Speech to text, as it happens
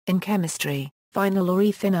In chemistry, vinyl or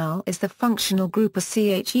ethenyl is the functional group of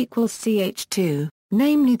CH equals CH2,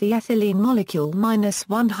 namely the ethylene molecule minus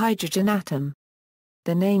one hydrogen atom.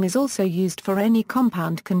 The name is also used for any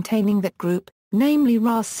compound containing that group, namely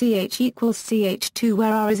R CH equals CH2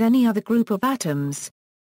 where R is any other group of atoms.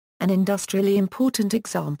 An industrially important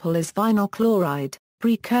example is vinyl chloride,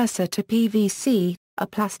 precursor to PVC, a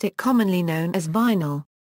plastic commonly known as vinyl.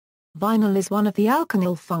 Vinyl is one of the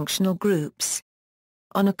alkenyl functional groups.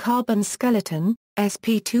 On a carbon skeleton,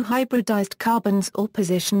 sp2 hybridized carbons or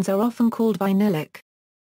positions are often called vinylic.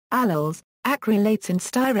 Allyls, acrylates and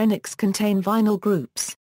styrenics contain vinyl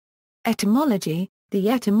groups. Etymology: the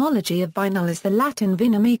etymology of vinyl is the Latin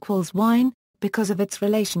vinum equals wine, because of its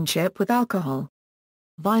relationship with alcohol.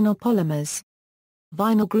 Vinyl polymers.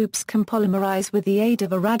 Vinyl groups can polymerize with the aid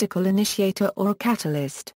of a radical initiator or a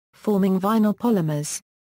catalyst, forming vinyl polymers.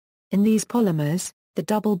 In these polymers, the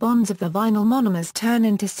double bonds of the vinyl monomers turn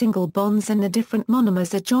into single bonds and the different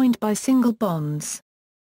monomers are joined by single bonds.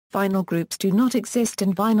 Vinyl groups do not exist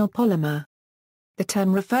in vinyl polymer. The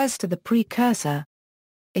term refers to the precursor.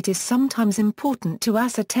 It is sometimes important to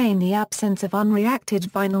ascertain the absence of unreacted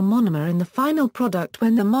vinyl monomer in the final product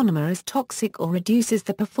when the monomer is toxic or reduces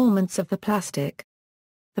the performance of the plastic.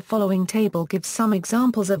 The following table gives some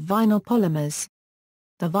examples of vinyl polymers.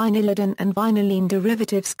 The vinylidene and vinylene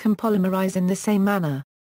derivatives can polymerize in the same manner.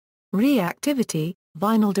 Reactivity: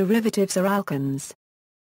 vinyl derivatives are alkanes.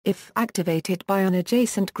 If activated by an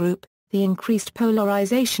adjacent group, the increased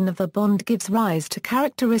polarization of the bond gives rise to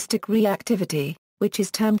characteristic reactivity, which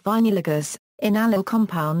is termed vinylligous. In allyl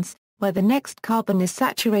compounds, where the next carbon is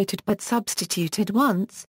saturated but substituted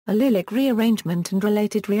once, allylic rearrangement and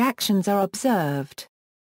related reactions are observed.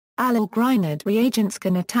 Allyl Grignard reagents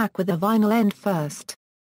can attack with a vinyl end first.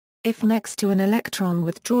 If next to an electron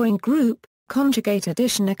withdrawing group, conjugate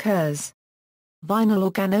addition occurs. Vinyl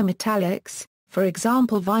organometallics, for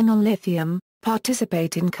example vinyl lithium,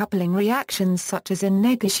 participate in coupling reactions such as in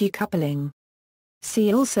Negishi coupling.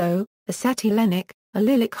 See also, acetylenic,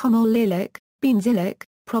 allylic homoallylic, benzylic,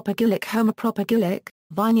 propagyllic homopropagyllic,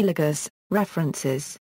 vinylligous. References